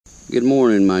Good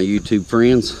morning, my YouTube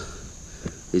friends.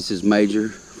 This is Major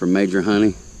from Major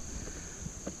Hunting.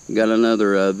 Got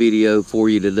another video for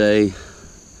you today,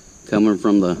 coming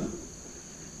from the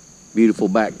beautiful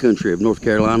back country of North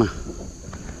Carolina.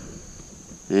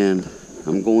 And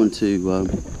I'm going to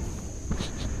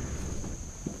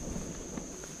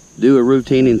do a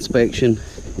routine inspection.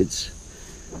 It's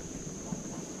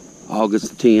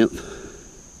August the 10th.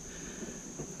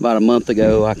 About a month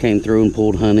ago, I came through and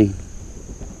pulled honey.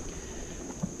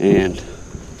 And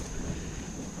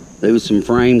there was some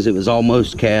frames that was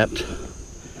almost capped.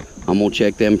 I'm gonna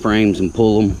check them frames and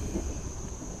pull them.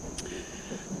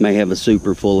 May have a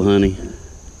super full of honey,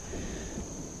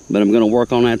 but I'm gonna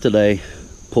work on that today.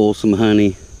 Pull some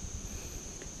honey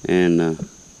and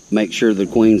make sure the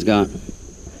queen's got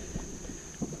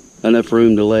enough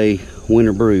room to lay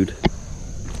winter brood.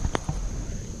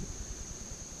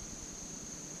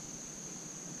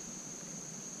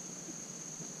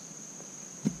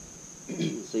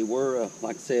 See, we're,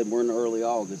 like I said, we're in early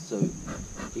August, so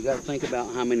you got to think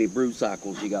about how many brood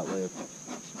cycles you got left.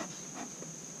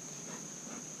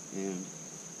 And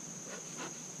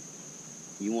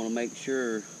you want to make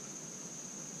sure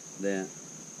that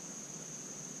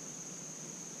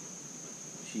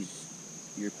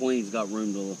your queen's got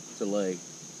room to lay.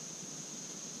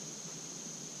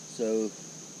 So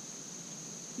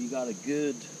you got a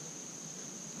good,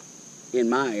 in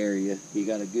my area, you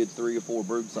got a good 3 or 4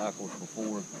 brood cycles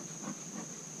before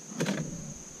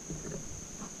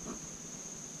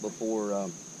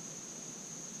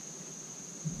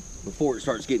it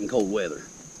starts getting cold weather.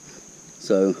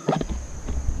 So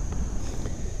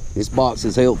this box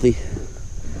is healthy.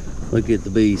 Look at the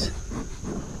bees.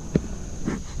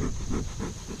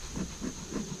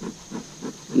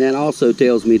 And that also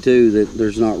tells me too that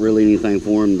there's not really anything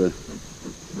for them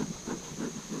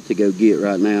to go get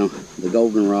right now. The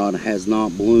goldenrod has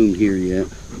not bloomed here yet,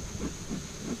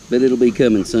 but it'll be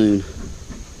coming soon.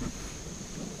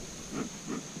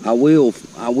 I will,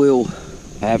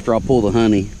 after I pull the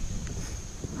honey,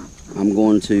 I'm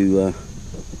going to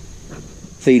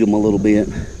feed them a little bit.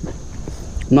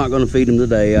 I'm not going to feed them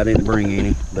today. I didn't bring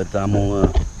any, but I'm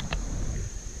going to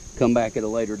come back at a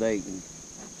later date and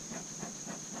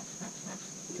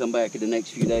come back in the next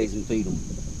few days and feed them,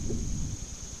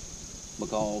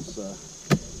 because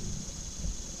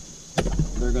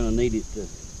they're going to need it to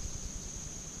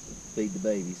feed the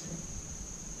babies.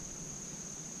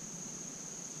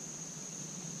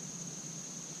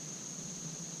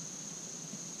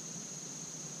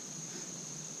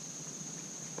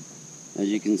 As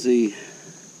you can see,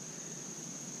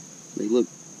 they look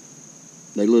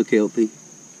healthy.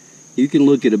 You can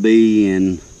look at a bee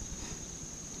and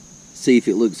see if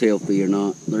it looks healthy or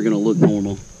not. They're going to look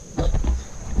normal.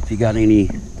 If you got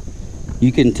any,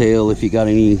 you can tell if you got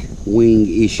any wing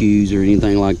issues or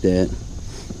anything like that.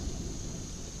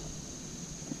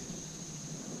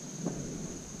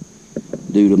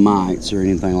 Due to mites or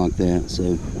anything like that.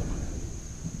 So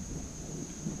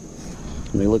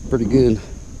they look pretty good.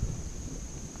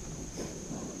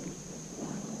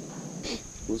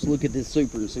 Let's look at this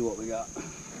super and see what we got.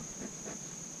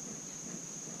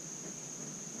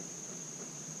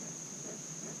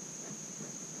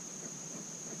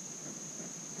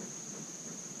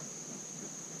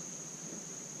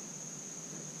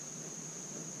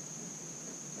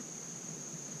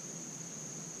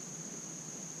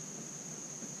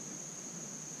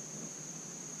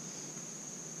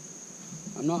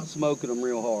 I'm not smoking them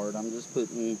real hard. I'm just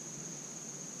putting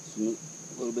a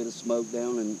little bit of smoke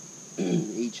down in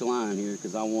each line here,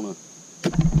 because I'm going to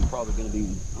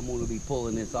be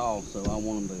pulling this off, so I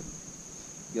want them to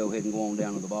go ahead and go on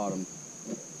down to the bottom.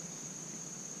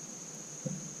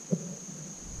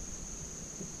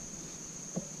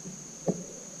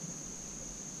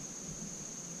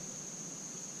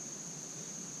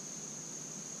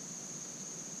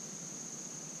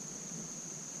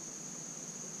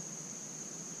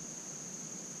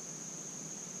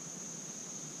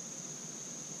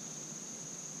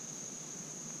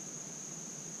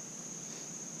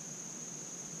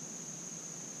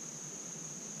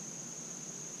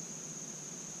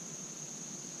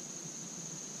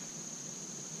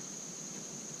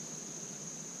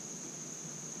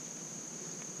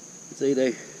 See,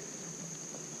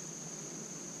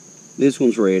 this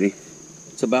one's ready.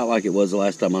 It's about like it was the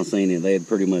last time I seen it. They had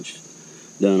pretty much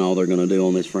done all they're going to do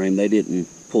on this frame. They didn't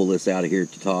pull this out of here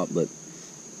at the top, but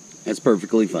that's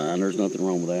perfectly fine. There's nothing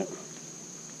wrong with that.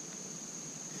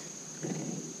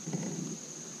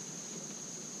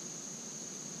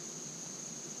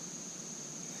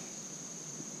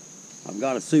 I've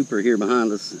got a super here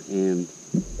behind us and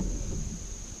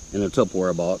in a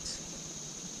Tupperware box.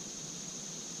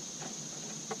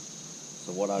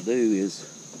 So what I do is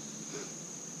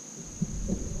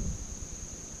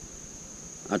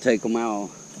I take them out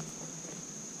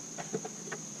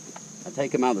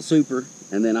of the super,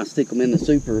 and then I stick them in the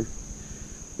super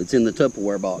that's in the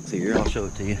Tupperware box here. I'll show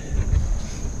it to you.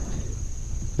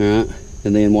 Alright,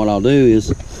 and then what I'll do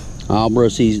is I'll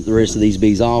brush the rest of these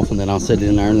bees off, and then I'll set it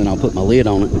in there, and then I'll put my lid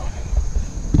on it.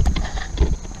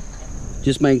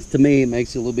 Just makes, to me, it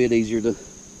makes it a little bit easier to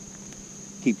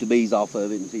keep the bees off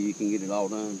of it until you can get it all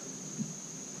done.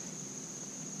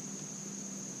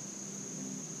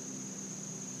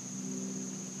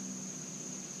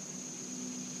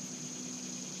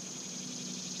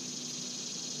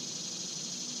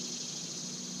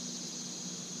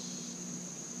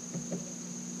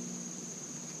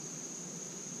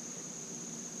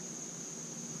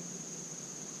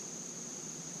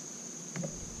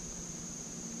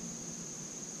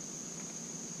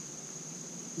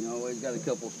 You always got a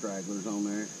couple stragglers on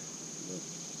there, but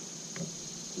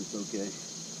it's okay.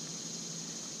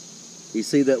 You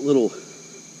see that little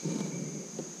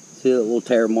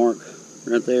tear mark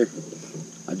right there?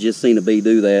 I just seen a bee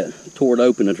do that. Tore it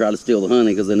open to try to steal the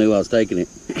honey because they knew I was taking it.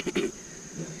 They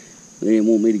didn't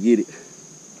want me to get it.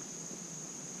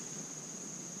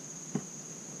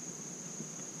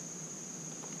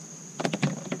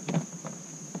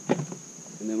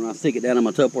 And then when I stick it down in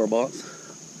my Tupperware box,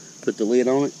 put the lid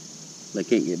on it, they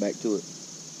can't get back to it.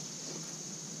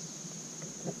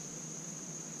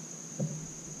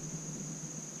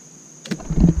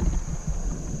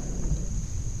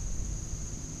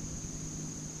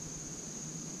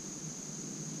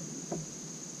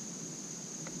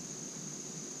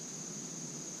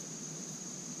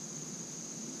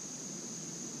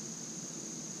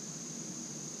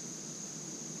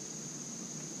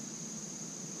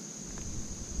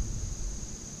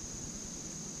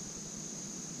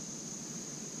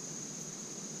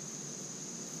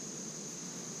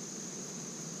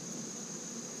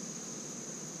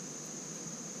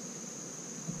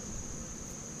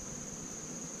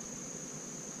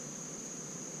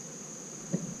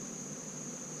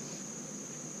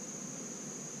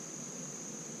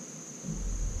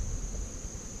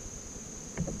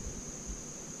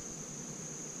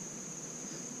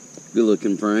 Good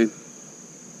looking frame.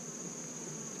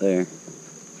 There.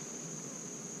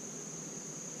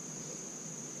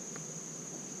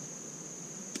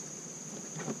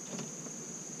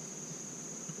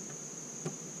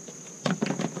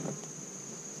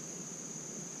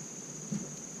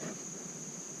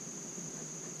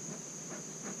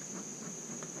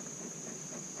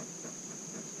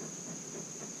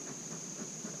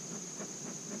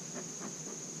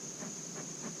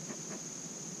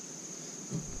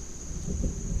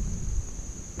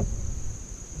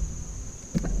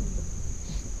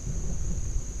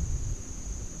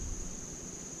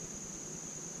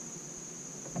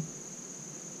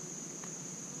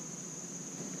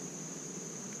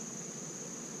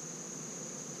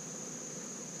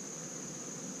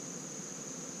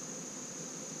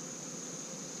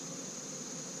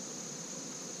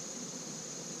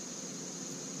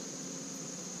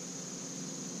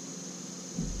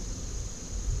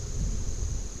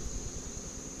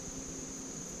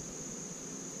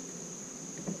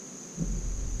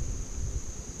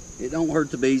 It don't hurt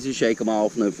the bees to shake them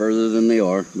off no further than they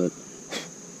are, but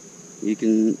you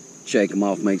can shake them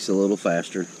off, makes it a little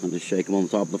faster. I just shake them on the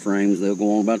top of the frames, they'll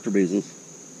go on about their business.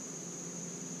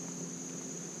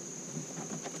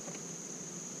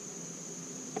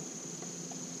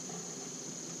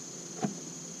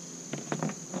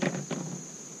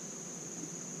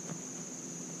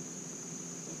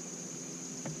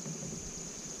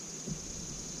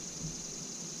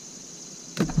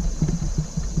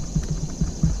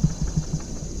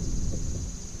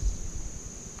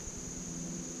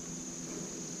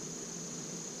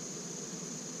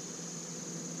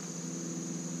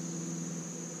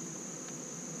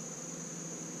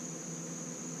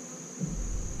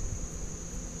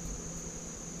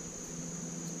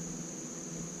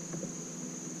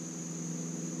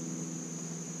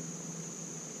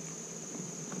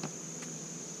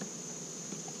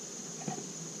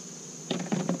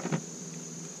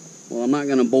 Well, I'm not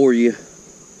going to bore you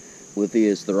with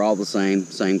this. They're all the same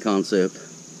concept.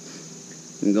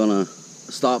 I'm going to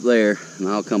stop there, and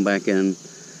I'll come back in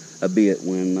a bit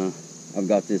when I've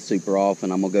got this super off,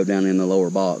 and I'm going to go down in the lower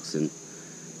box and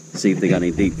see if they got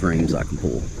any deep frames I can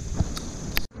pull.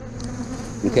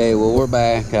 Okay, well, we're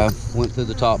back. I went through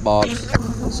the top box,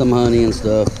 some honey and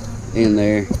stuff in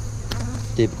there.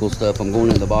 Typical stuff. I'm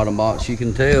going in the bottom box. You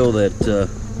can tell that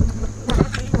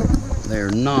they're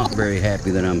not very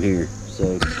happy that I'm here.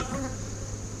 So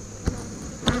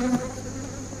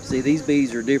See, these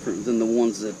bees are different than the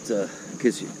ones that,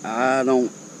 because I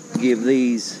don't give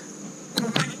these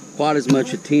quite as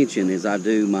much attention as I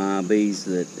do my bees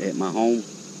that at my home.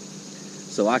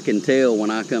 So I can tell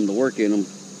when I come to work in them,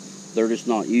 they're just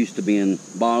not used to being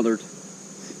bothered.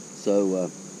 So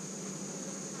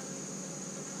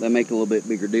they make a little bit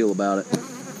bigger deal about it.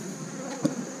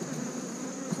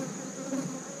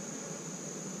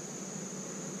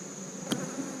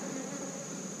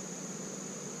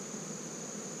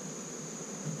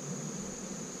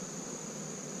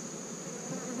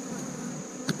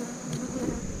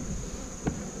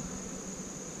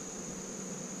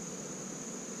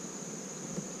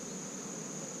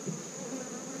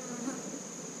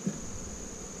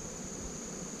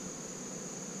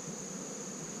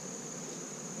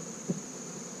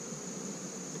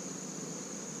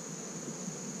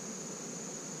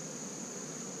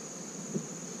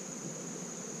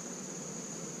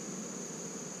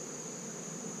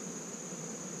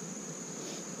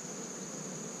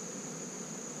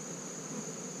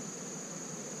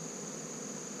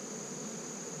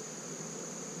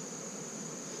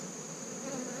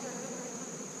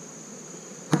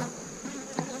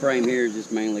 Frame here has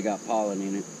just mainly got pollen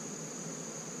in it.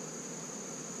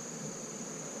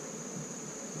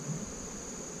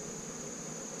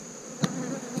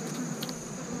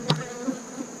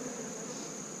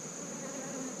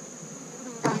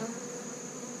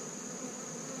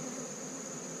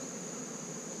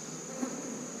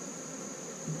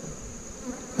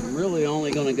 I'm really only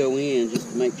going to go in just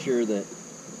to make sure that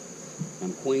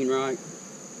I'm queen right.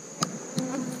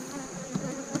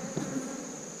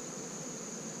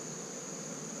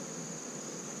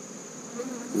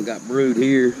 We got brood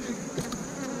here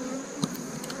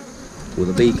with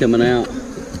a bee coming out.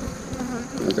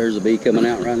 There's a bee coming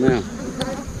out right now.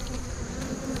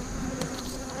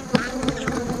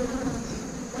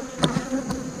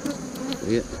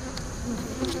 See it?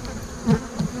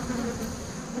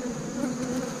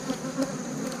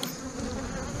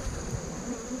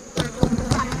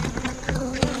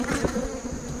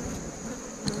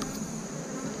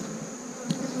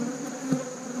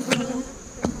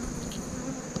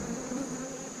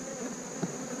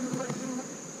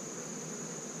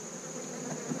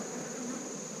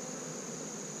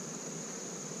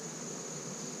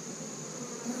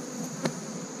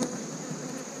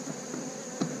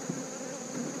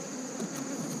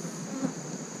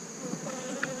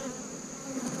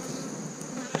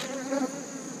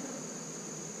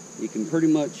 You can pretty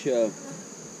much tell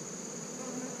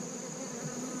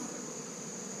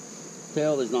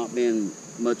there's not been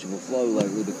much of a flow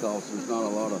lately because there's not a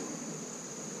lot of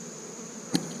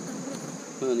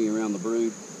honey around the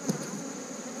brood.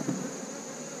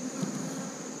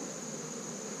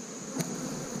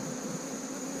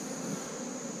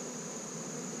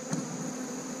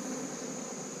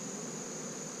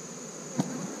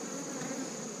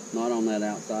 Not on that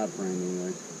outside frame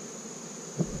anyway.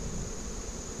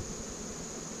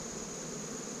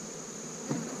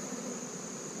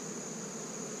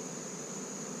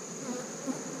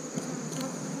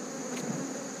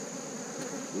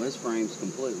 This frame's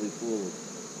completely full of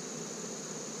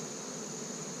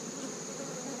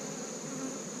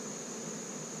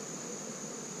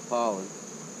pollen.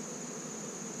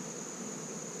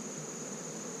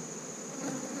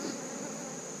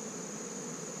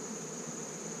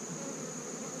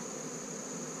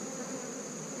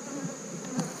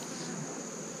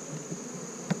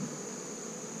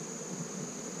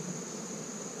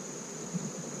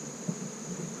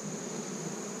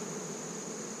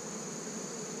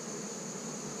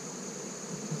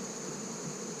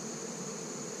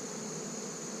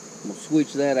 We'll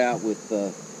switch that out with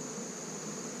a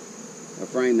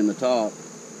frame in the top.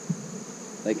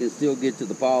 They can still get to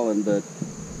the pollen, but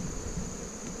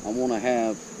I want to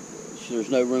have, there's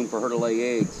no room for her to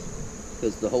lay eggs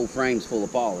because the whole frame's full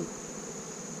of pollen.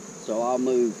 So I'll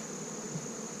move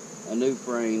a new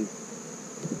frame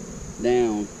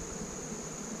down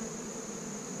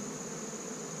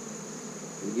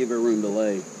and give her room to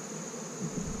lay.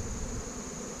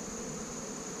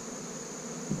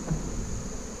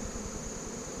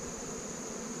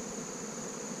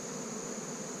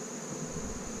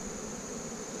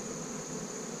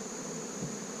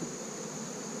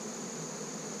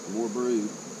 More brood.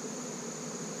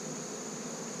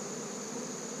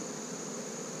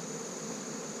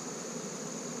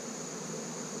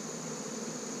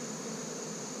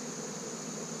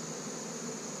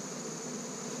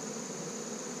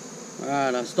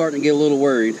 Alright, I was starting to get a little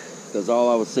worried because all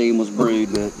I was seeing was brood,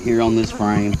 but here on this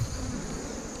frame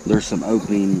there's some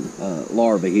opening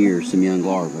larvae here, some young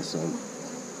larvae, so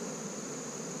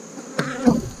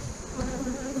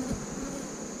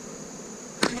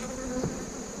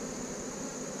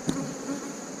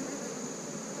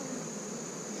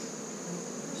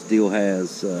still has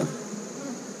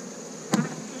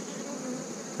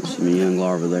some young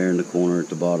larvae there in the corner at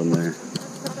the bottom there.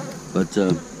 But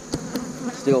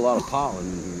still a lot of pollen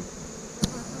in here.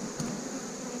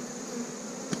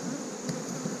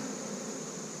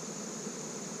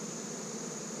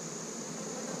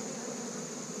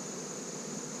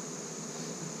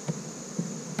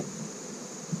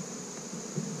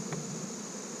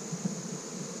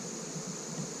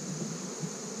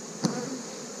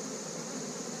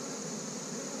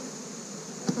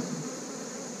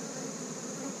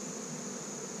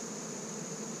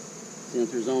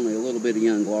 Since there's only a little bit of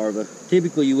young larvae,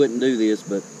 typically you wouldn't do this,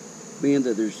 but being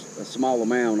that there's a small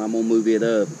amount, I'm gonna move it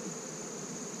up.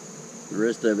 The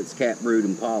rest of it's cat brood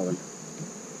and pollen.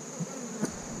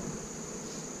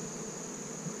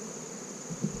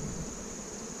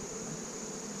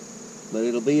 But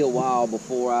it'll be a while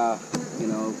before I,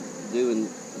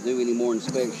 do any more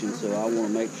inspections, so I want to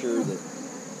make sure that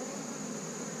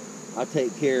I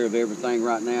take care of everything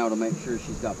right now to make sure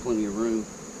she's got plenty of room.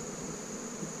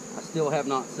 I still have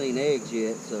not seen eggs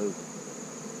yet, so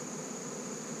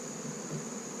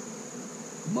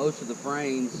most of the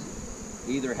frames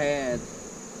either had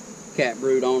cat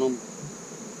brood on them,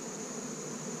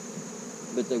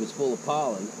 but they was full of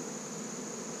pollen.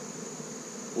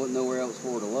 Wasn't nowhere else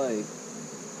for her to lay.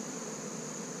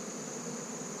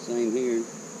 Same here.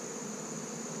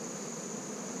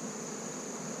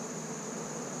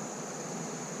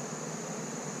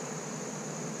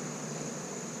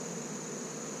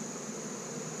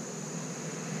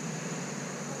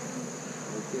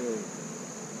 Okay,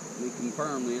 we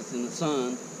confirm this in the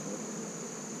sun.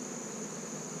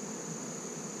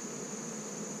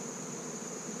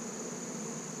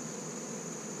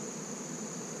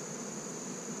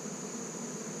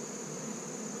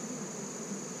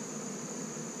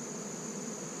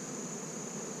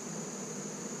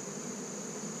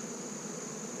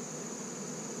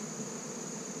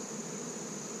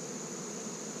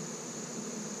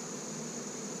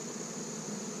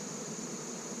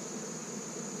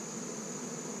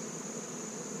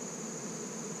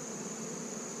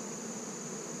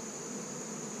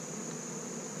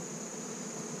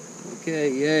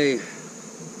 Okay, yay.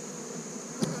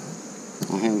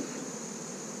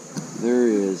 There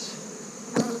is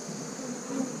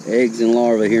eggs and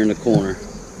larvae here in the corner.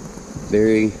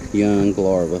 Very young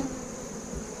larvae.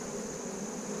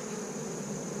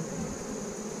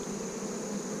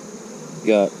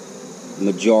 Got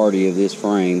majority of this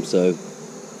frame, so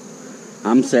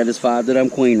I'm satisfied that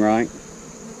I'm queen right.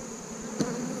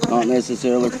 Not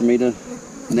necessary for me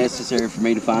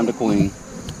to find a queen.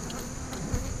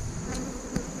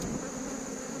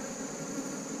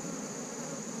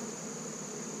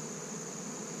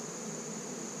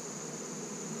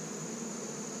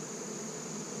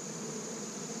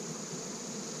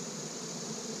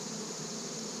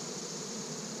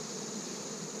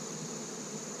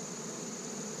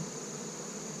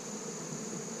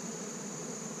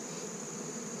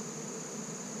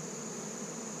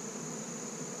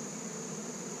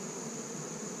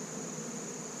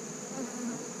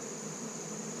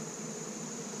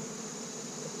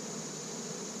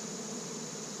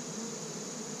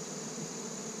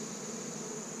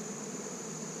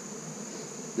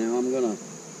 Now I'm gonna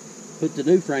put the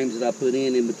new frames that I put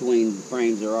in between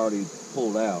frames that are already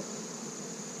pulled out.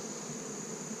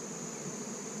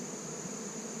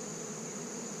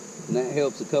 And that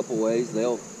helps a couple ways.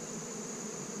 They'll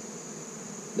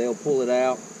pull it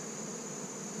out,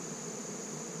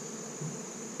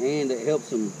 and it helps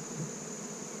them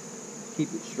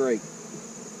keep it straight.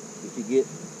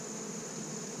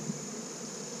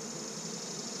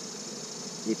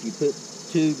 If you put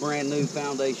two brand new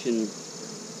foundation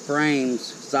frames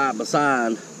side by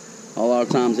side, a lot of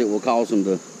times it will cause them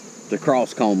to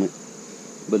cross comb it.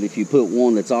 But if you put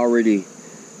one that's already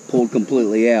pulled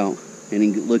completely out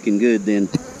and looking good, then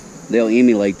they'll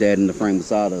emulate that in the frame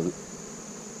beside of it.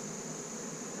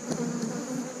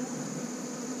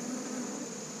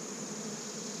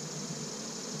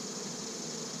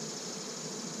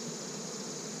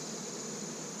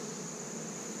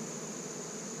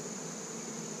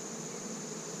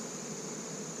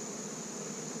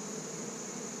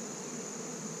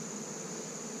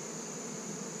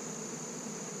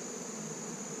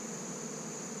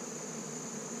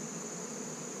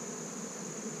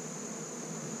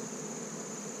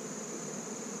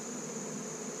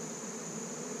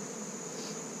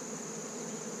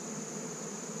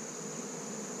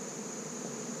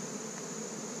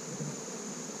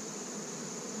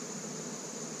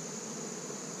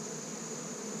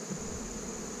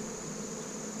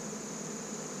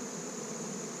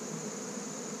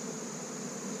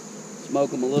 smoke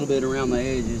them a little bit around the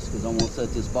edges because I'm going to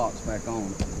set this box back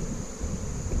on.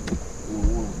 I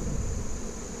don't want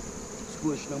to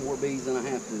squish no more bees than I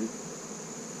have to.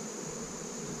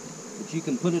 But you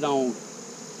can put it on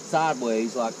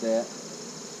sideways like that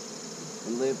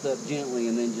and lift up gently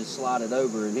and then just slide it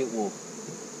over, and it will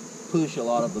push a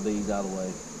lot of the bees out of the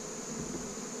way.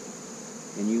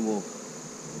 And you will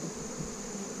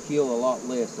kill a lot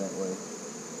less that way.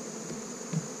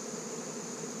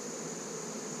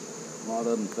 A lot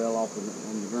of them fell off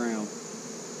on the ground.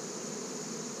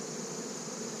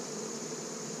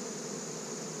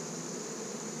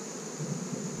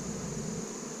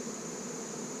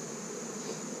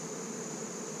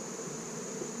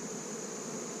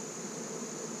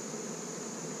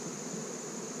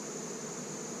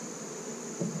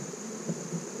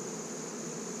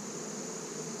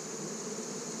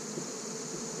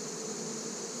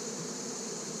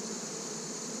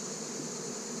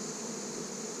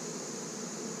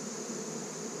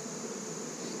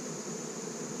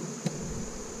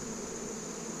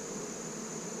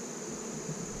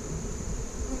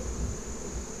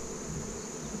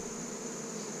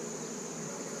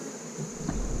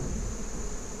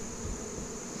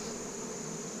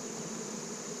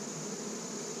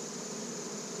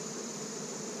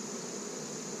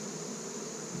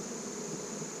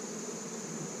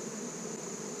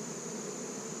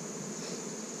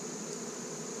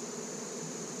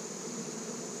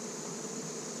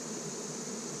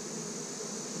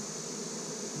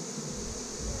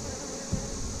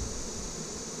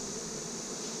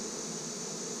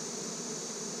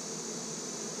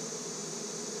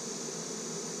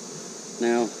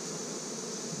 Now,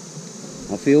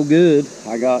 I feel good.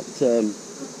 I got 7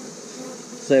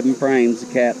 frames,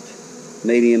 capped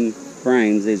medium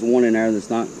frames. There's one in there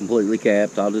that's not completely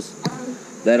capped.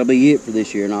 That'll be it for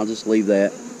this year, and I'll just leave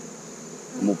that.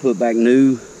 I'm gonna put back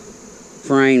new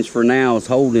frames for now as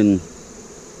holding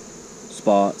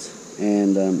spots.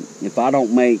 And if I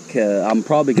don't make, I'm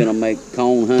probably gonna make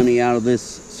cone honey out of this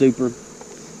super.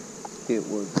 It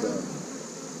was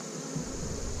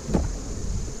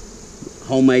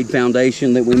homemade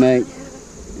foundation that we make,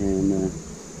 and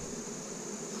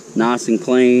nice and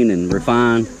clean and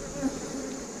refined.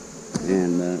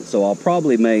 And so I'll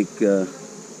probably make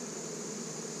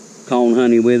cone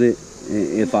honey with it.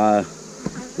 If I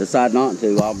decide not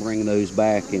to, I'll bring those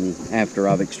back and after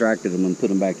I've extracted them and put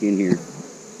them back in here.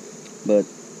 But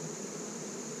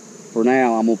for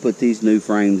now, I'm gonna put these new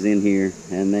frames in here,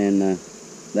 and then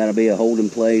that'll be a holding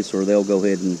place, or they'll go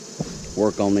ahead and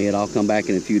work on it. I'll come back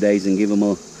in a few days and give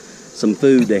them some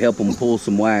food to help them pull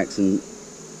some wax and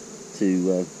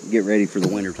to get ready for the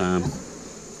winter time.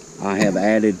 I have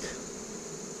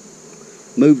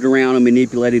moved around and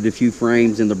manipulated a few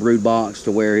frames in the brood box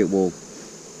to where it will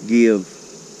give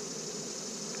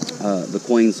the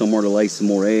queen somewhere to lay some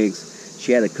more eggs.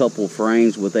 She had a couple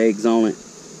frames with eggs on it.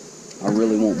 I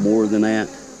really want more than that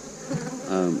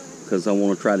because I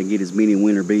want to try to get as many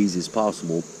winter bees as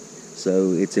possible.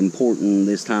 So it's important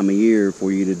this time of year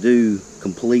for you to do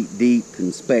complete deep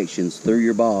inspections through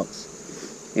your box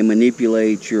and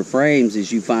manipulate your frames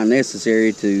as you find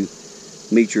necessary to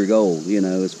meet your goal. You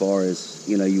know, as far as,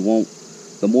 you know, you want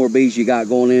the more bees you got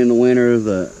going in the winter,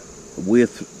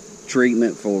 with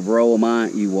treatment for varroa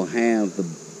mite, you will have the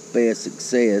best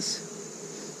success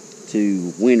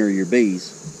to winter your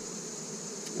bees.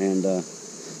 And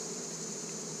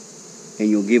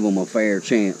you'll give them a fair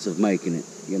chance of making it.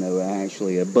 You know,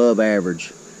 actually above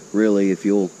average, really, if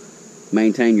you'll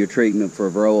maintain your treatment for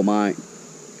varroa mite.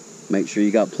 Make sure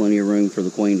you got plenty of room for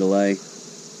the queen to lay.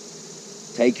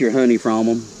 Take your honey from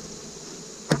them,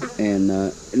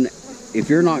 and if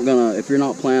you're not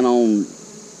planning on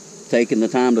taking the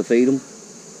time to feed them,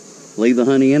 leave the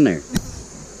honey in there,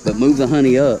 but move the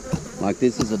honey up. Like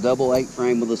this is a double 8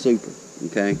 frame with a super.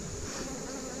 Okay.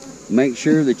 Make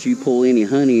sure that you pull any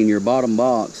honey in your bottom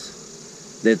box.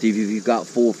 That if you've got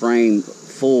full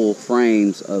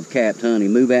frames of capped honey,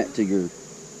 move that to your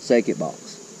second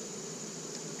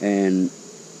box. And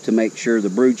to make sure the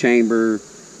brood chamber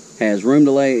has room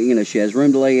to lay, you know, she has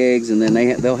room to lay eggs, and then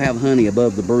they'll have honey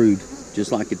above the brood,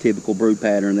 just like a typical brood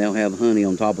pattern. They'll have honey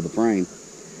on top of the frame.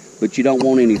 But you don't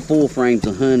want any full frames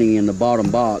of honey in the bottom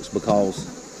box because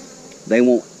they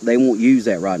won't use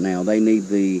that right now. They need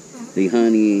the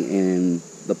honey and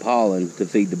the pollen to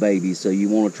feed the babies. So you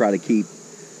want to try to keep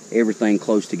everything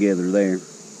close together there.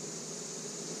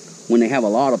 When they have a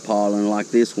lot of pollen like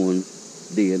this one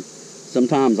did,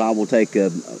 sometimes I will take a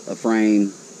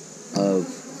frame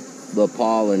of the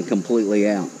pollen completely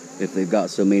out if they've got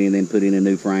so many, and then put in a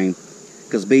new frame,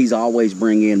 because bees always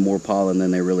bring in more pollen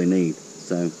than they really need.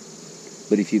 So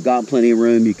But if you've got plenty of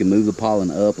room, you can move the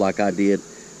pollen up like I did.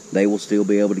 They will still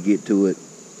be able to get to it.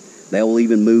 They will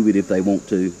even move it if they want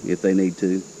to, if they need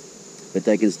to. But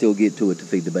they can still get to it to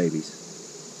feed the babies.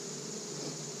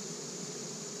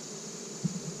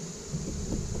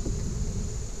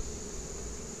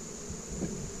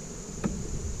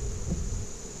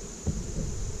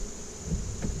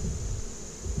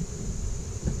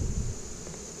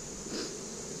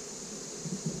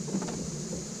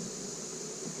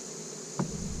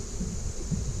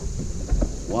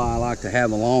 Why I like to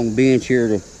have a long bench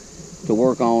here to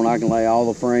work on. I can lay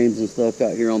all the frames and stuff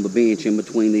out here on the bench in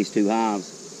between these two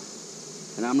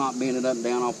hives. And I'm not bending up and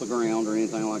down off the ground or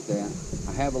anything like that.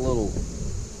 I have a little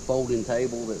folding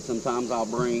table that sometimes I'll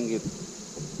bring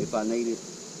if I need it.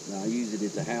 I use it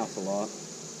at the house a lot.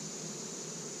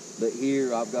 But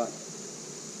here I've got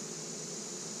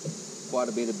quite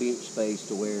a bit of bench space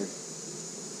to where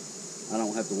I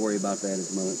don't have to worry about that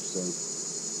as much. So.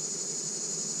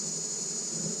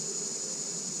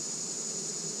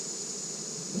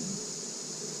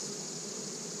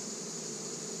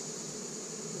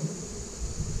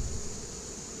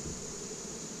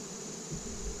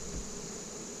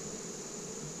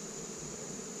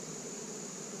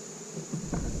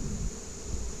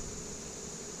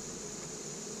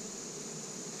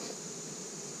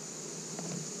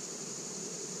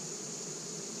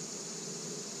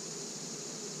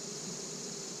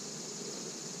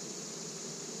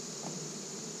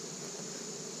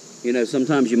 You know,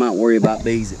 sometimes you might worry about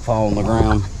bees that fall on the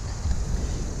ground.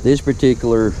 This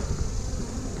particular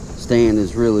stand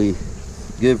is really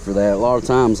good for that. A lot of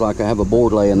times, like I have a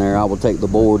board laying there, I will take the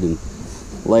board and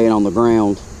lay it on the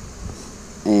ground,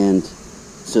 and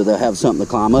so they'll have something to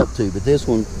climb up to. But this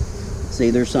one,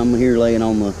 see, there's some here laying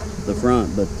on the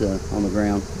front, but on the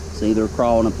ground. See, they're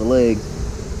crawling up the leg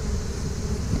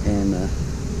and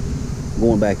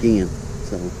going back in.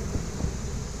 So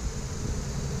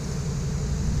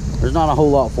there's not a whole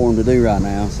lot for them to do right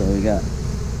now, so we got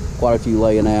quite a few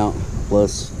laying out,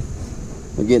 plus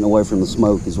we're getting away from the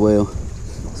smoke as well.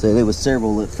 So there was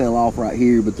several that fell off right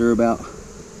here, but there's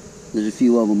a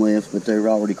few of them left, but they've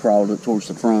already crawled up towards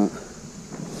the front.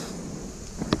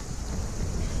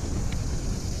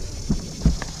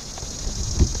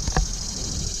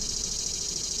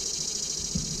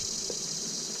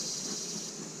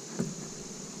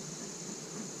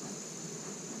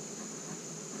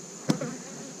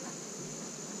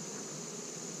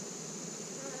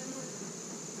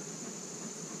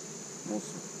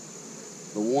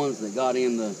 The ones that got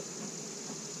in the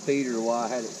feeder while I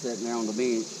had it sitting there on the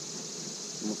bench,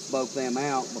 I'm gonna smoke them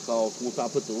out, because once I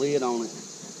put the lid on it,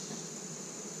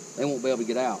 they won't be able to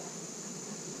get out.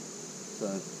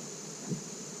 So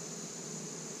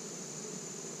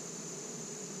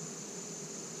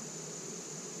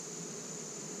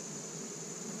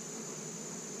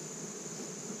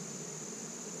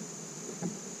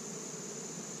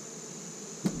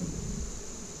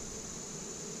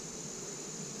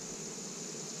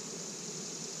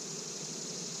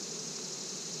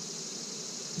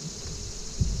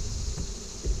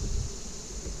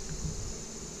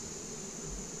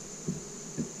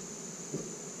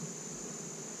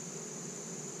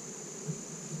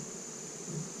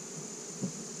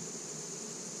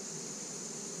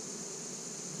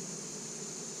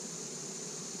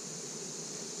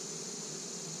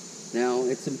now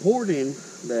it's important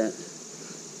that,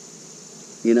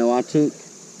 you know, I took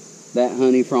that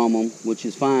honey from them, which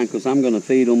is fine, because I'm going to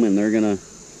feed them, and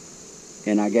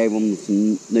and I gave them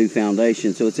some new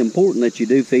foundation. So it's important that you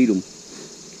do feed them.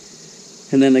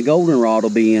 And then the goldenrod will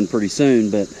be in pretty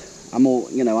soon, but I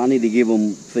need to give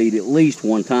them feed at least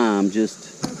one time, just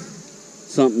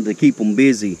something to keep them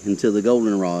busy until the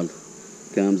goldenrod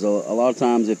comes. A lot of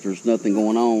times, if there's nothing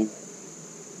going on,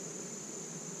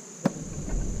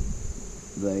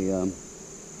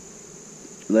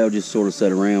 they'll just sort of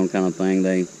sit around, kind of thing.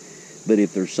 But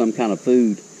if there's some kind of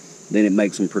food, then it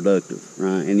makes them productive,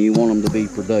 right? And you want them to be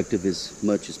productive as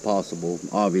much as possible,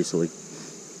 obviously.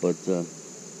 But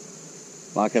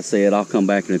like I said, I'll come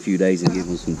back in a few days and give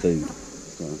them some food.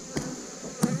 So.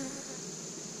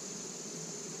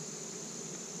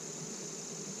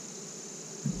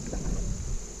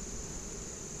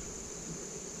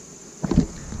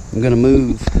 I'm gonna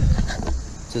move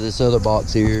to this other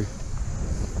box here,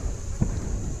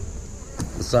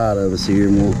 the side of us here,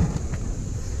 and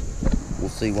we'll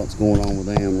see what's going on with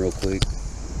them real quick.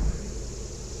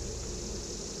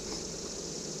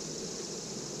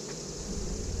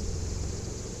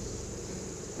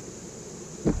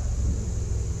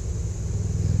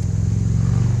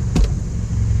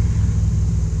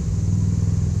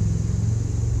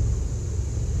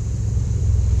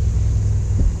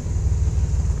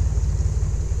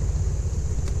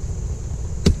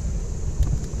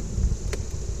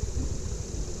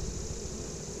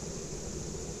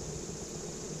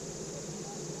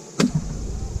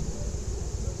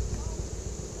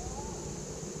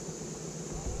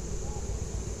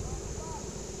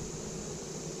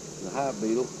 hive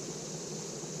beetle.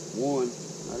 One,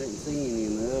 I didn't see any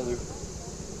in the other.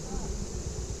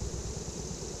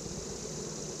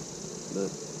 But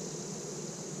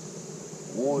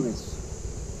one is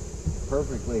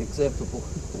perfectly acceptable.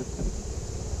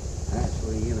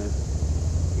 Actually, you know,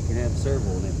 you can have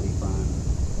several and it'd be fine.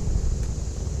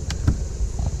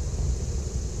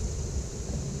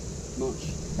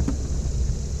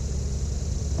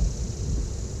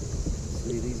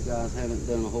 See, these guys haven't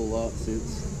done a whole lot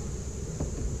since.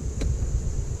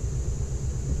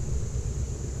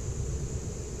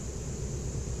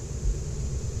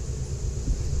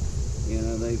 You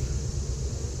know, they've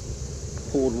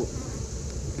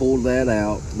pulled that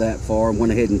out that far and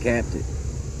went ahead and capped it.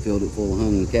 Filled it full of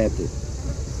honey and capped it.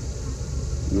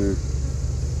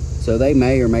 So they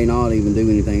may or may not even do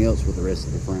anything else with the rest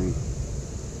of the frame.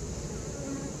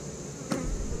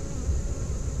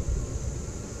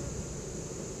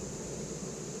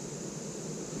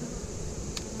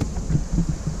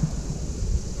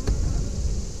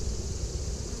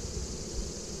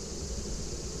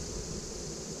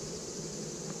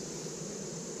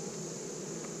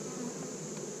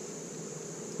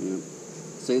 Yeah.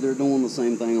 See, they're doing the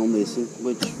same thing on this one,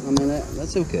 which, I mean,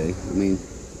 that's okay. I mean,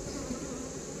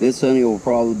 this honey will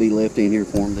probably be left in here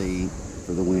for them to eat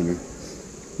for the winter.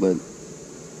 But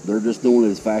they're just doing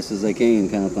it as fast as they can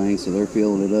kind of thing, so they're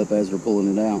filling it up as they're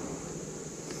pulling it out.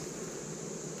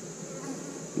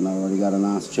 And I already got a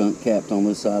nice chunk capped on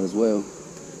this side as well.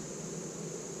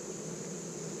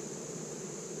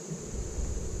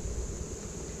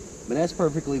 But that's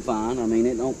perfectly fine. I mean,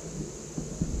 it don't...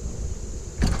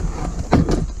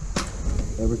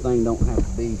 Everything don't have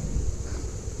to be...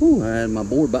 Ooh, I had my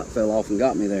board about fell off and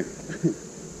got me there.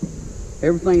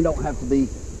 Everything don't have to be...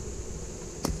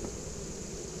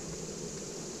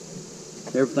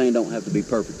 Everything don't have to be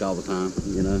perfect all the time,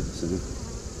 you know, so...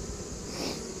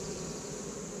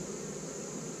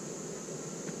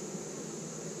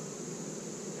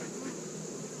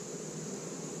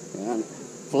 Yeah, I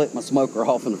flipped my smoker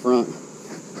off in the front.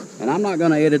 And I'm not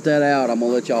gonna edit that out. I'm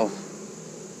gonna let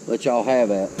y'all have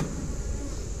that.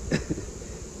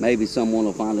 Maybe someone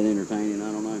will find it entertaining,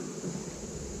 I don't know.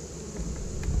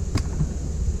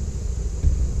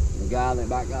 The guy that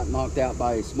about got knocked out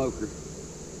by his smoker.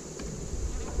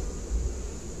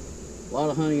 A lot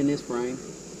of honey in this frame.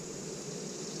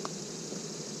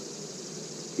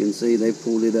 You can see they've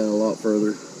pulled it out a lot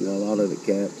further. Got a lot of it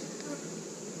capped.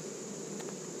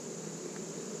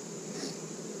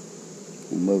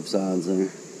 On both sides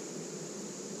there.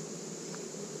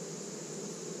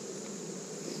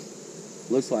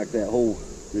 Looks like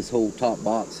this whole top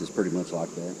box is pretty much like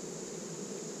that.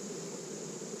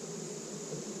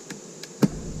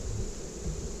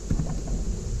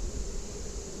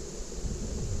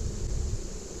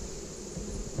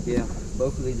 Yeah,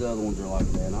 both of these other ones are like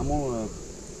that. I'm gonna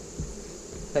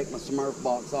take my Smurf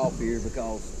box off here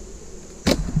because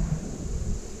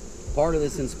part of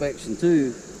this inspection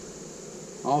too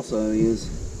also is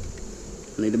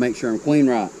I need to make sure I'm queen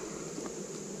right.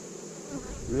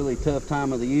 Really tough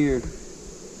time of the year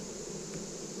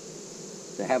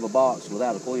to have a box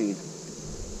without a queen.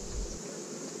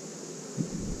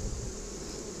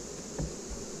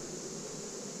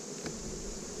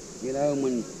 You know,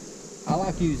 when I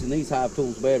like using these hive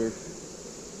tools better,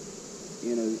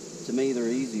 you know, to me they're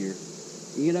easier.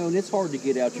 You know, and it's hard to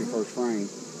get out your first frame.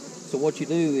 So what you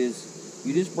do is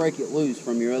you just break it loose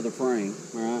from your other frame,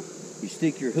 all right? You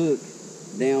stick your hook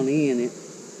down in it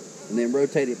and then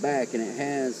rotate it back, and it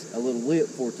has a little lip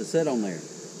for it to sit on there.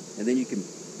 And then you can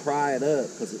pry it up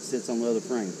because it sits on the other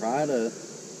frame. Pry it up,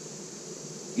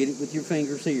 get it with your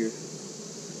fingers here,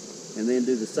 and then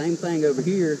do the same thing over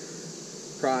here,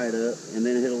 pry it up, and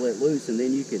then it'll let loose, and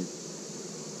then you can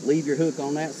leave your hook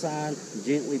on that side,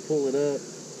 gently pull it up.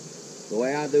 The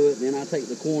way I do it, then I take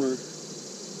the corner,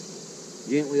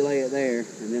 gently lay it there,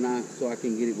 and then so I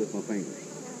can get it with my fingers.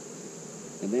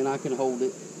 And then I can hold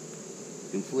it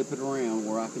and flip it around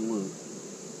where I can look.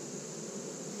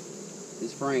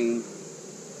 This frame,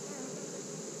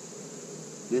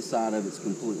 this side of it's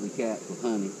completely capped with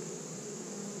honey.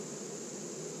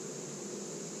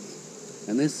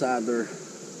 And this side they're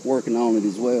working on it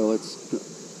as well. It's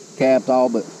capped all,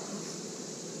 but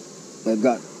they've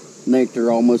got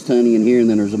nectar, almost honey in here, and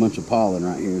then there's a bunch of pollen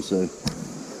right here, so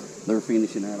they're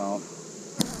finishing that off.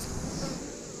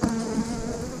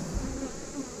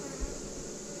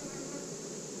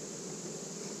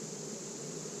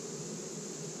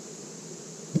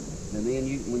 And then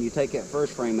when you take that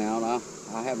first frame out,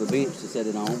 I have a bench to set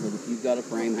it on, but if you've got a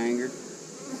frame hanger,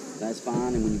 that's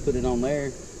fine. And when you put it on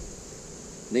there,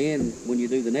 then when you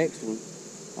do the next one,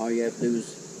 all you have to do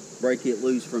is break it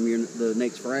loose from the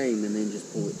next frame, and then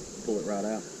just pull it right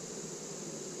out.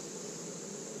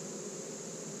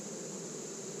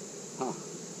 Huh.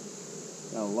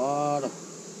 Got a lot of.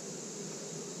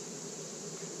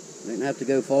 Didn't have to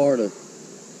go far to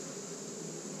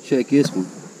check this one.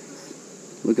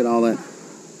 Look at all that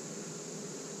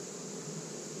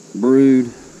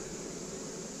brood.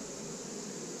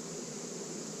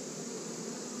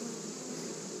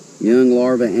 Young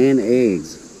larvae and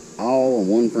eggs, all in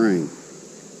one frame.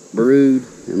 Brood,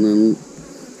 and then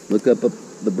look up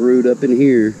the brood up in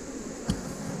here.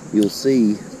 You'll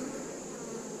see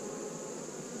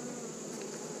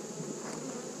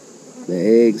the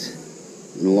eggs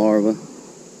and the larvae.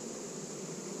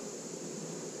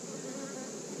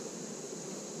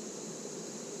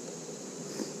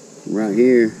 Right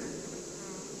here,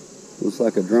 looks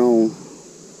like a drone. I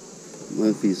don't know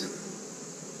if he's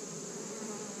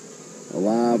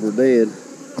alive or dead.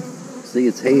 See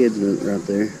its head right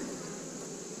there.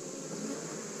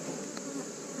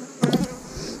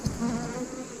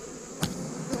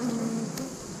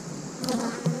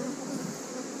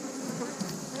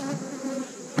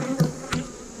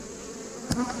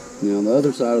 Now on the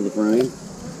other side of the frame,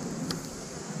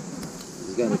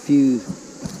 it's got a few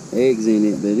eggs in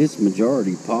it, but it's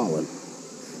majority pollen.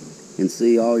 And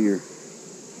see all your,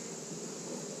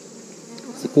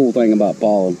 it's the cool thing about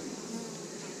pollen.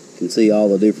 You can see all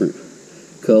the different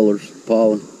colors of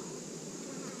pollen.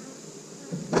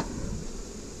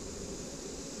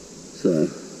 So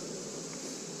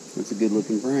that's a good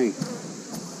looking frame.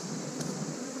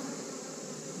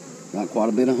 Got quite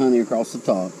a bit of honey across the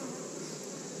top.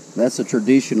 That's a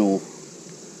traditional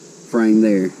frame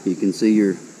there. You can see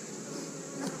your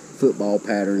football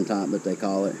pattern type that they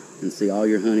call it, and see all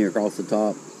your honey across the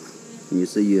top, and you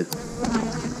see your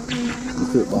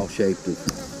football shaped of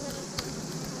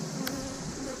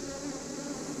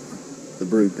the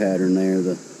brood pattern there,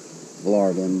 the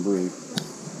larva and brood.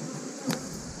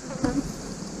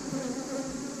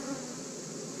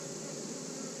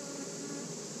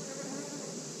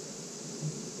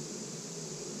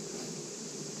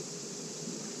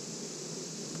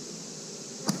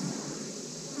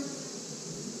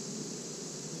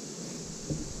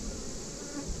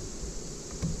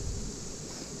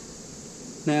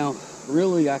 Now,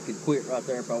 really, I could quit right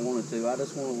there if I wanted to. I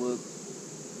just want to look,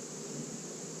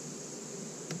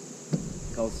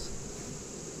 because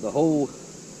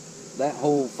that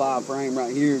whole 5 frame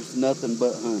right here is nothing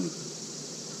but honey.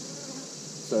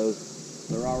 So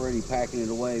they're already packing it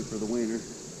away for the winter.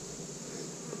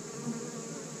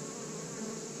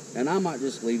 And I might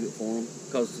just leave it for them,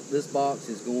 because this box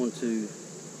is going to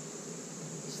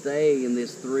stay in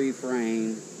this 3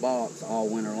 frame box all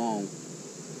winter long.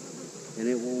 And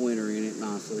it will winter in it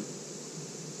nicely.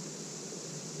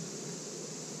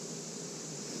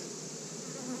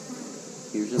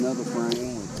 Here's another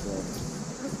frame with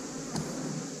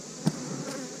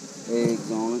eggs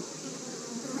on it,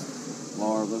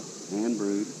 larvae and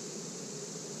brood.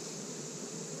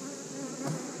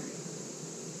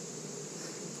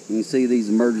 You can see these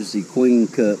emergency queen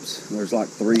cups. There's like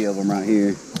 3 of them right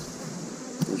here.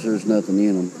 There's nothing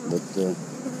in them, but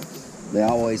they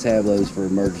always have those for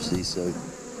emergencies. So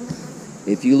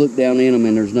if you look down in them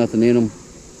and there's nothing in them,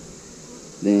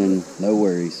 then no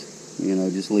worries. You know,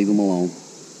 just leave them alone.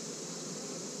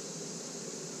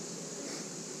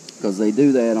 Because they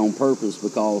do that on purpose,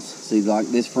 because, see, like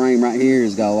this frame right here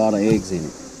has got a lot of eggs in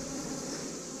it.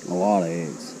 A lot of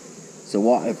eggs. So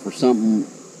what if for something,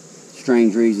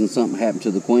 strange reason, something happened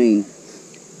to the queen,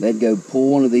 they'd go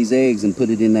pull one of these eggs and put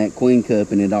it in that queen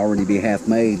cup, and it'd already be half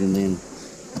made, and then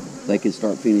they could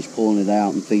start pulling it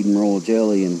out and feeding royal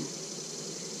jelly, and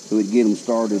it would get them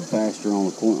started faster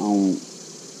on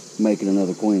making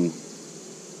another queen.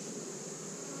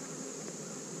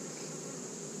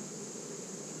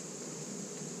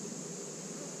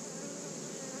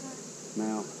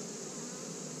 Now,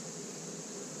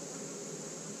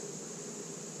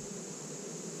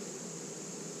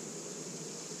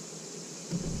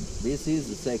 this is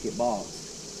the second box,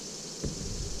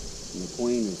 and the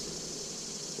queen is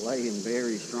laying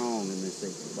very strong in this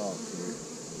second box here.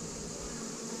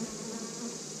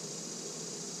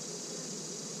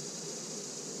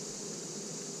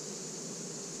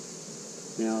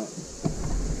 Now,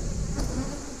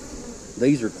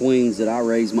 these are queens that I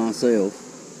raise myself.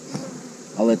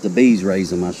 I let the bees raise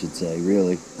them, I should say,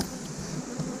 really.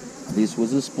 This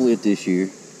was a split this year.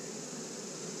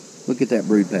 Look at that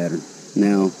brood pattern.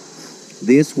 Now,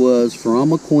 this was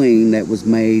from a queen that was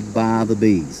made by the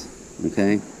bees,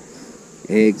 okay?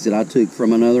 Eggs that I took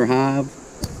from another hive,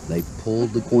 they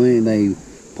pulled the queen, they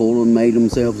pulled and made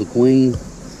themselves a queen.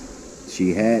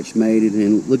 She hatched, mated,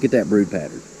 and look at that brood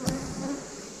pattern.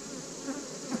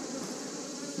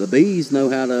 The bees know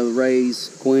how to raise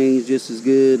queens just as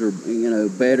good, or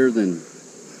better than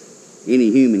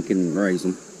any human can raise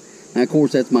them. Now, of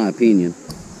course, that's my opinion,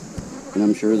 and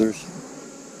I'm sure there's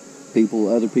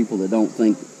other people that don't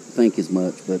think as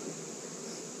much. But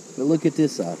look at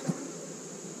this side.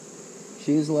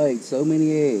 She has laid so many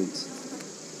eggs.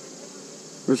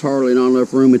 There's hardly not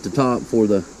enough room at the top for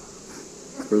the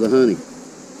honey.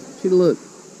 See, look,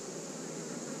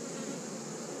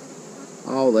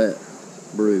 all that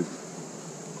brood.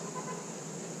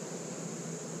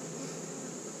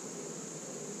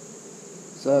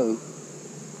 So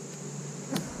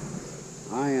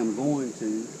I am going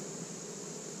to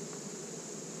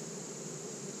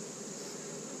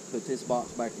put this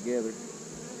box back together.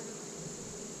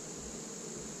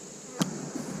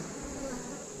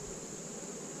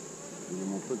 And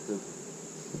I'm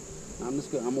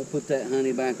gonna put that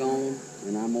honey back on,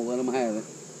 and I'm gonna let them have it.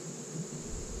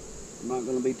 I'm not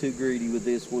gonna be too greedy with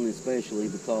this one, especially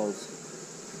because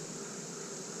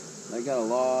they got a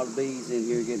lot of bees in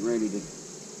here getting ready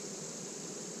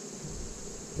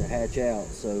to hatch out.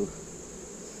 So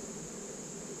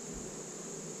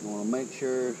I want to make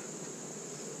sure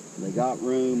they got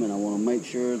room, and I want to make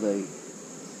sure they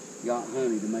got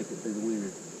honey to make it through the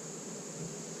winter.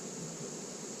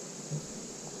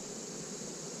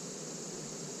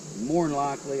 More than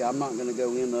likely, I'm not going to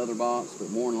go in the other box, but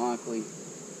more than likely,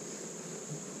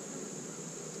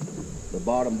 the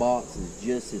bottom box is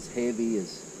just as heavy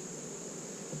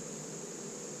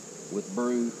with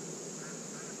brood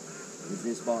as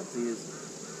this box is.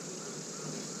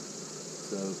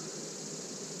 So,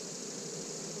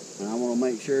 and I want to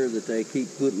make sure that they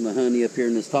keep putting the honey up here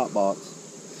in this top box,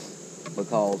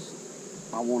 because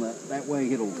I want to, that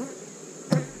way it'll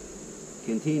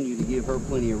continue to give her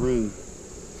plenty of room.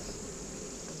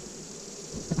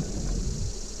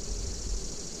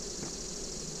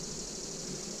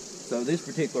 So this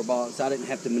particular box, I didn't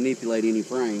have to manipulate any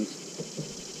frames,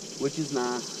 which is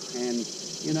nice. And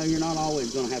you're not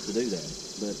always going to have to do that,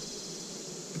 but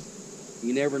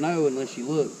you never know unless you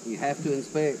look. You have to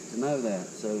inspect to know that.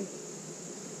 So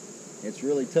it's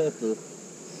really tough to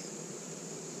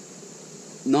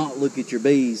not look at your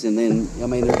bees, and then,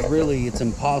 it's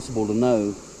impossible to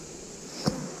know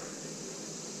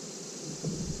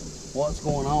what's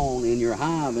going on in your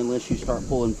hive unless you start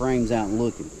pulling frames out and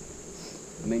looking.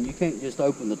 You can't just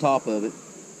open the top of it,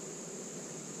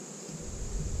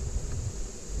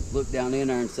 look down in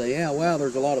there and say, yeah, wow,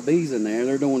 there's a lot of bees in there,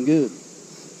 they're doing good.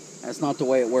 That's not the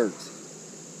way it works.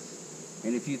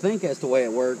 And if you think that's the way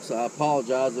it works, I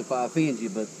apologize if I offend you,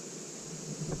 but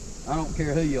I don't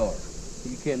care who you are.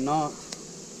 You cannot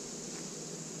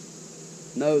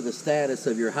know the status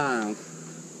of your hive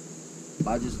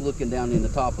by just looking down in the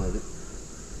top of it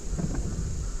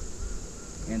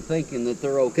and thinking that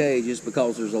they're okay just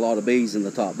because there's a lot of bees in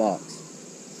the top box.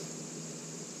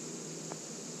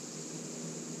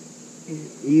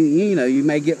 You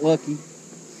may get lucky,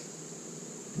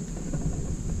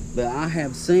 but I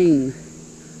have seen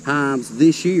hives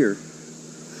this year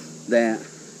that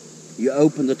you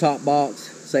open the top box,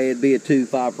 say it'd be a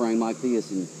 2-5 frame like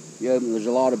this, and you open, there's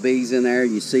a lot of bees in there,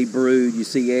 you see brood, you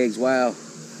see eggs, wow,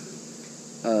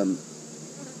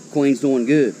 queen's doing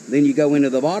good. Then you go into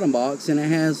the bottom box and it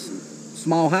has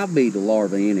small hive beetle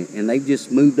larvae in it, and they've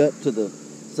just moved up to the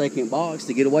second box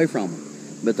to get away from them.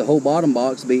 But the whole bottom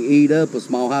box be eat up with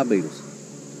small hive beetles.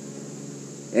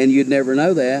 And you'd never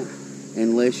know that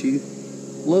unless you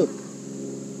look.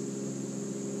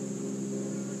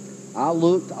 I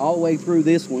looked all the way through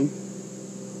this one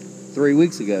 3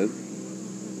 weeks ago,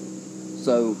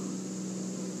 so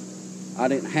I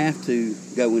didn't have to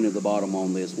go into the bottom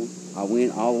on this one. I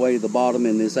went all the way to the bottom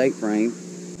in this 8 frame,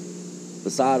 the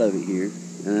side of it here,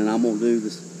 and then I'm going to do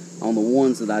this on the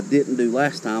ones that I didn't do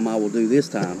last time. I will do this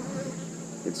time.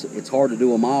 It's hard to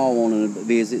do them all on a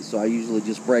visit, so I usually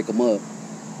just break them up.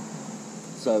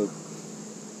 So,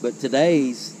 but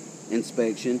today's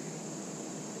inspection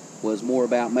was more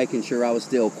about making sure I was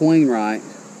still queen right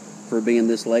for being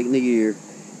this late in the year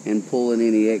and pulling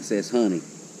any excess honey.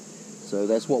 So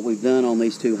that's what we've done on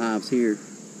these 2 hives here.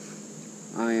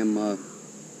 I am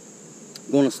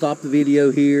going to stop the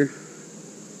video here,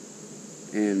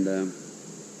 and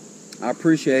I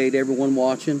appreciate everyone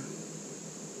watching,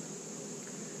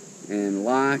 and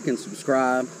like and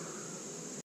subscribe.